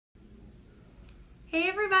Hey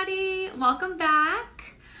everybody, welcome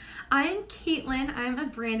back. I'm Katelyn. I'm a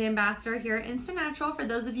brand ambassador here at InstaNatural. For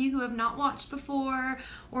those of you who have not watched before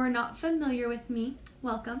or are not familiar with me,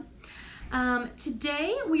 welcome.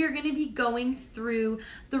 Today we are going to be going through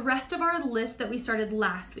the rest of our list that we started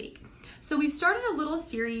last week. So we've started a little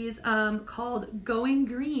series called Going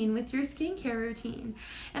Green with your skincare routine.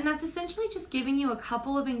 And that's essentially just giving you a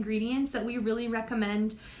couple of ingredients that we really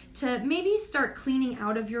recommend to maybe start cleaning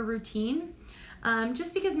out of your routine.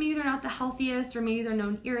 Just because maybe they're not the healthiest, or maybe they're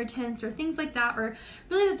known irritants or things like that, or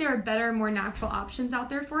really that there are better, more natural options out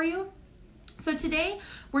there for you. So today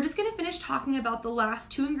we're just going to finish talking about the last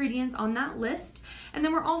two ingredients on that list, and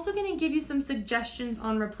then we're also going to give you some suggestions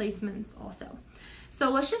on replacements also. So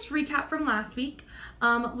let's just recap from last week.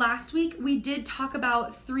 Last week we did talk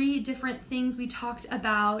about three different things. We talked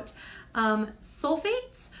about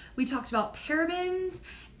sulfates, we talked about parabens,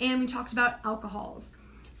 and we talked about alcohols.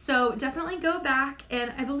 So definitely go back,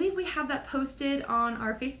 and I believe we have that posted on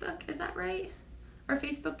our Facebook, is that right? Our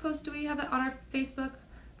Facebook post, do we have that on our Facebook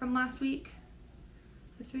from last week?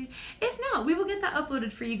 The three? If not, we will get that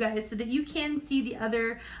uploaded for you guys so that you can see the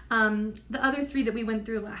other three that we went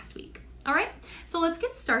through last week. All right, so let's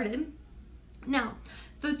get started. Now,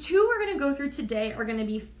 the two we're gonna go through today are gonna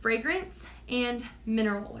be fragrance and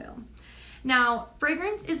mineral oil. Now,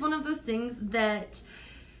 fragrance is one of those things that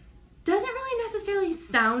doesn't really necessarily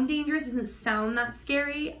sound dangerous, doesn't sound that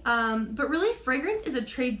scary, but really fragrance is a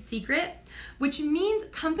trade secret, which means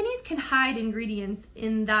companies can hide ingredients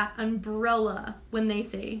in that umbrella when they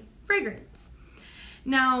say fragrance.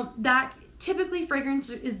 Now, that typically fragrance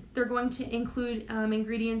is, they're going to include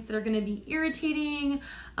ingredients that are going to be irritating.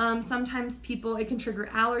 Sometimes it can trigger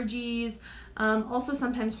allergies, also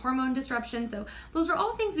sometimes hormone disruption. So those are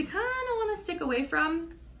all things we kind of want to stick away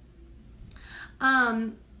from.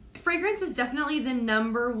 Fragrance is definitely the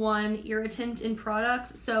 #1 irritant in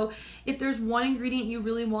products. So if there's one ingredient you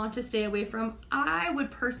really want to stay away from, I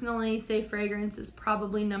would personally say fragrance is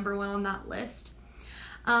probably #1 on that list.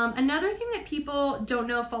 Another thing that people don't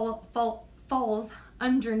know falls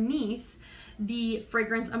underneath the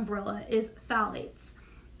fragrance umbrella is phthalates.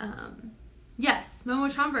 Yes,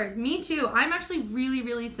 Momo Chompers, me too. I'm actually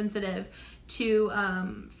really sensitive to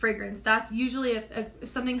fragrance. That's usually if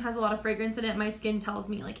something has a lot of fragrance in it, my skin tells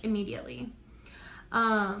me like immediately.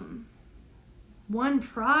 One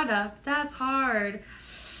product, that's hard.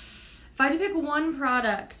 If I had to pick one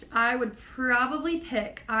product, I would probably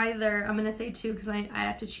pick either, I'm gonna say two because I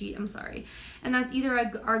have to cheat, I'm sorry. And that's either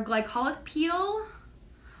our glycolic peel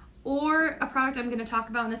or a product I'm gonna talk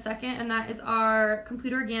about in a second, and that is our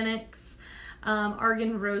Complete Organics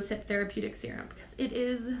Argan Rosehip Therapeutic Serum, because it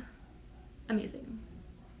is amazing.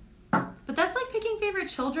 But that's like picking favorite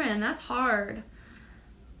children, that's hard.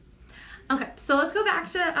 Okay, so let's go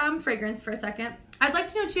back to fragrance for a second. I'd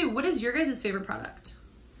like to know too, what is your guys' favorite product?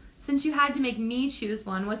 Since you had to make me choose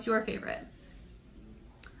one, what's your favorite?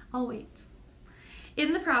 I'll wait.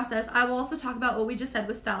 In the process, I will also talk about what we just said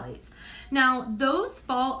was phthalates. Now, those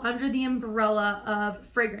fall under the umbrella of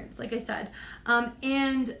fragrance, like I said,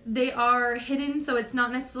 and they are hidden, so it's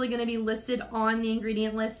not necessarily going to be listed on the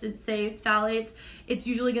ingredient list. It's say phthalates. It's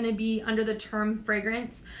usually going to be under the term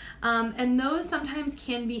fragrance, and those sometimes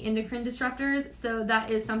can be endocrine disruptors, so that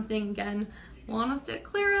is something, again, we want to stick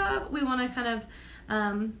clear of. We want to kind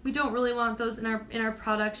of, we don't really want those in our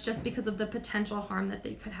products just because of the potential harm that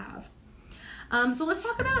they could have. So let's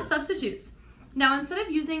talk about substitutes. Now, instead of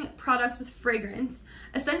using products with fragrance,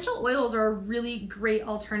 essential oils are a really great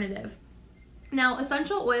alternative. Now,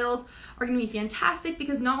 essential oils are going to be fantastic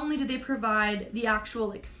because not only do they provide the actual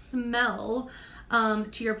like smell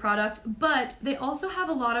to your product, but they also have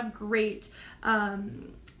a lot of great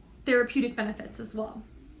therapeutic benefits as well.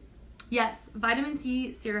 Yes, vitamin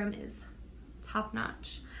C serum is top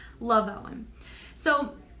notch. Love that one.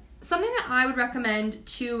 So something that I would recommend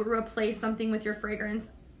to replace something with your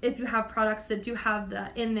fragrance, if you have products that do have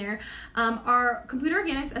that in there, are Complete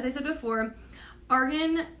Organics, as I said before,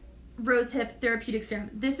 Argan Rosehip Therapeutic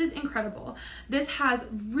Serum. This is incredible. This has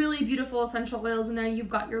really beautiful essential oils in there. You've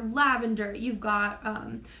got your lavender, you've got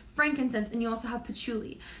frankincense, and you also have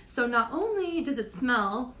patchouli. So not only does it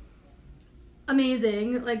smell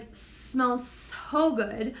amazing, like smells so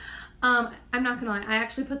good, I'm not gonna lie, I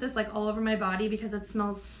actually put this like all over my body because it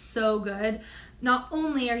smells so good. Not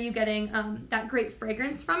only are you getting that great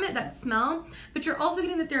fragrance from it, that smell, but you're also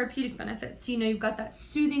getting the therapeutic benefits. So, you know, you've got that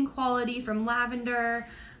soothing quality from lavender.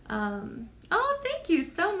 Oh, thank you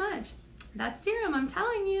so much. That serum, I'm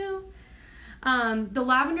telling you. The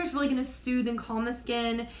lavender is really going to soothe and calm the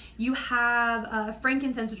skin. You have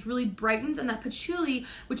frankincense, which really brightens, and that patchouli,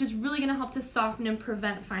 which is really going to help to soften and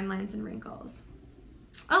prevent fine lines and wrinkles.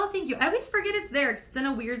 Oh, thank you. I always forget it's there because it's in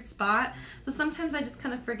a weird spot. So sometimes I just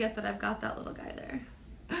kind of forget that I've got that little guy there.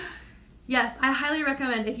 Yes, I highly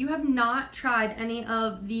recommend. If you have not tried any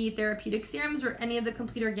of the therapeutic serums or any of the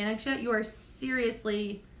complete organics yet, you are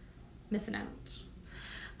seriously missing out.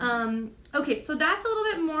 Okay, so that's a little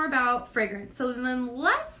bit more about fragrance. So then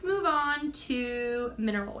let's move on to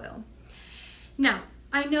mineral oil. Now,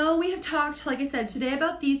 I know we have talked, like I said, today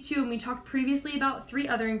about these two, and we talked previously about 3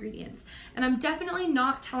 other ingredients. And I'm definitely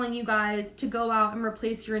not telling you guys to go out and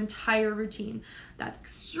replace your entire routine. That's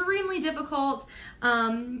extremely difficult,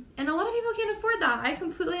 and a lot of people can't afford that. I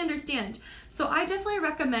completely understand. So I definitely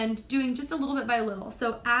recommend doing just a little bit by little.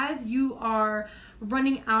 So as you are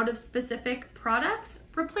running out of specific products,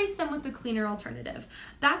 replace them with a cleaner alternative.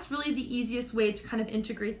 That's really the easiest way to kind of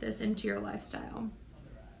integrate this into your lifestyle.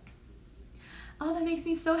 Oh, that makes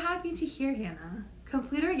me so happy to hear, Hannah.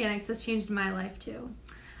 Complete Organics has changed my life too.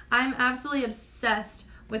 I'm absolutely obsessed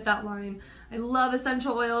with that line. I love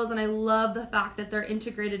essential oils, and I love the fact that they're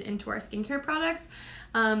integrated into our skincare products.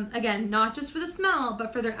 Again, not just for the smell,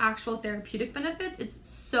 but for their actual therapeutic benefits. It's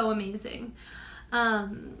so amazing.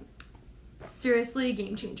 Seriously, a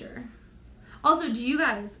game changer. Also, do you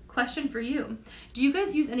guys, question for you, do you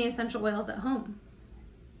guys use any essential oils at home?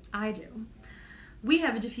 I do. We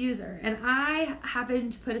have a diffuser, and I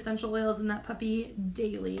happen to put essential oils in that puppy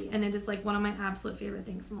daily, and it is like one of my absolute favorite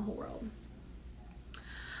things in the whole world.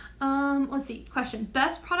 Let's see, question,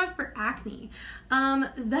 best product for acne.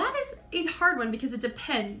 That is a hard one because it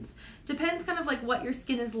depends. Depends kind of like what your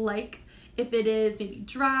skin is like. If it is maybe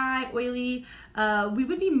dry, oily, we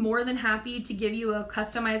would be more than happy to give you a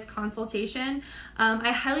customized consultation.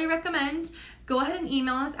 I highly recommend go ahead and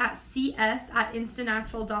email us at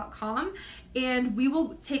cs@instanatural.com, and we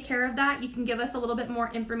will take care of that. You can give us a little bit more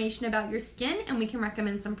information about your skin, and we can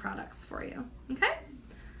recommend some products for you, okay?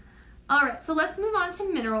 All right, so let's move on to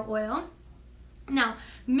mineral oil. Now,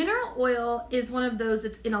 mineral oil is one of those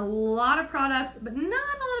that's in a lot of products, but not a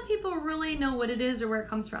lot of people really know what it is or where it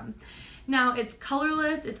comes from. Now, it's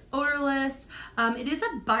colorless, it's odorless. It is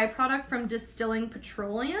a byproduct from distilling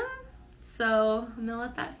petroleum. So I'm gonna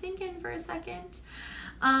let that sink in for a second.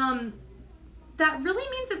 That really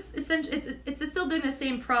means it's distilled doing the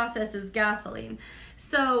same process as gasoline.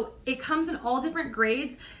 So it comes in all different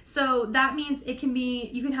grades. So that means it can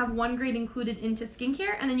be, you can have one grade included into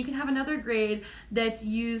skincare, and then you can have another grade that's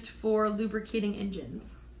used for lubricating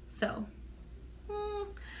engines. So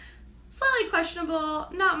slightly questionable,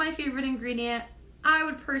 not my favorite ingredient. I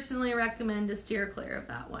would personally recommend to steer clear of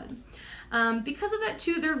that one. Because of that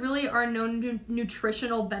too, there really are no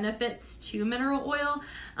nutritional benefits to mineral oil.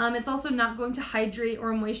 It's also not going to hydrate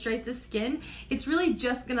or moisturize the skin. It's really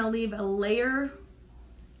just gonna leave a layer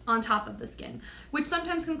on top of the skin, which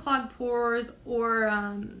sometimes can clog pores or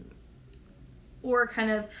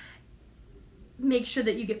kind of make sure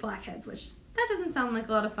that you get blackheads, which that doesn't sound like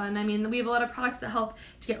a lot of fun. I mean, we have a lot of products that help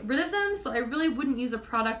to get rid of them, so I really wouldn't use a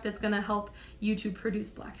product that's gonna help you to produce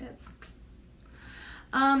blackheads.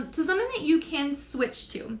 So something that you can switch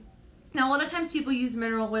to. Now, a lot of times people use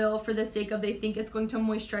mineral oil for the sake of they think it's going to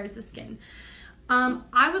moisturize the skin.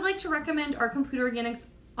 I would like to recommend our Complete Organics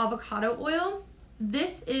avocado oil.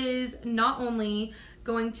 This is not only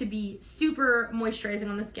going to be super moisturizing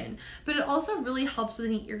on the skin, but it also really helps with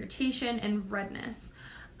any irritation and redness.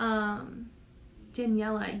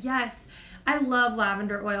 Daniela, yes, I love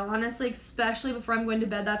lavender oil, honestly, especially before I'm going to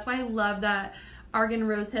bed. That's why I love that Argan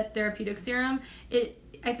Rosehip Therapeutic Serum.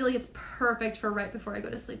 I feel like it's perfect for right before I go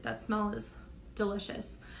to sleep. That smell is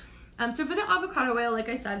delicious. So for the avocado oil, like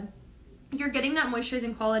I said, you're getting that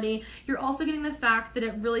moisturizing quality. You're also getting the fact that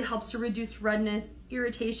it really helps to reduce redness,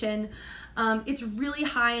 irritation. It's really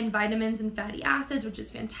high in vitamins and fatty acids, which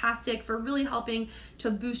is fantastic for really helping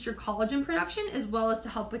to boost your collagen production as well as to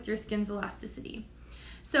help with your skin's elasticity.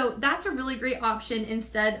 So that's a really great option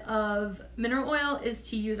instead of mineral oil, is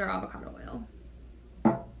to use our avocado oil.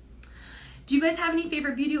 Do you guys have any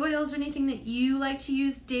favorite beauty oils or anything that you like to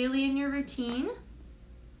use daily in your routine?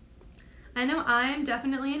 I know I'm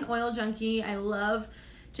definitely an oil junkie. I love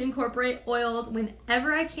to incorporate oils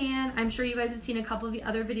whenever I can. I'm sure you guys have seen a couple of the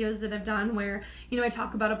other videos that I've done where, you know, I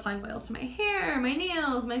talk about applying oils to my hair, my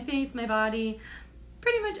nails, my face, my body,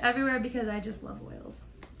 pretty much everywhere, because I just love oils.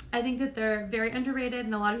 I think that they're very underrated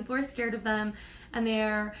and a lot of people are scared of them, and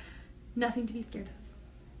they're nothing to be scared of.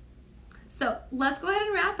 So let's go ahead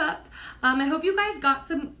and wrap up. I hope you guys got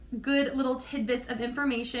some good little tidbits of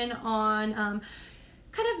information on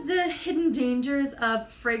kind of the hidden dangers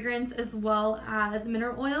of fragrance as well as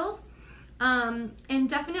mineral oils. And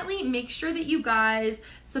definitely make sure that you guys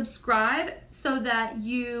subscribe so that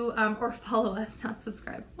you, or follow us, not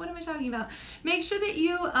subscribe. What am I talking about? Make sure that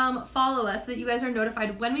you follow us so that you guys are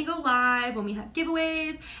notified when we go live, when we have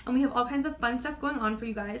giveaways, and we have all kinds of fun stuff going on for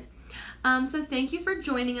you guys. So thank you for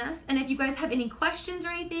joining us. And if you guys have any questions or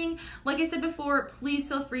anything, like I said before, please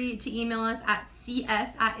feel free to email us at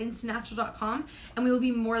cs@instanatural.com, and we will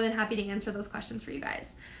be more than happy to answer those questions for you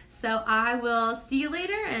guys. So I will see you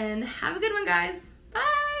later, and have a good one, guys.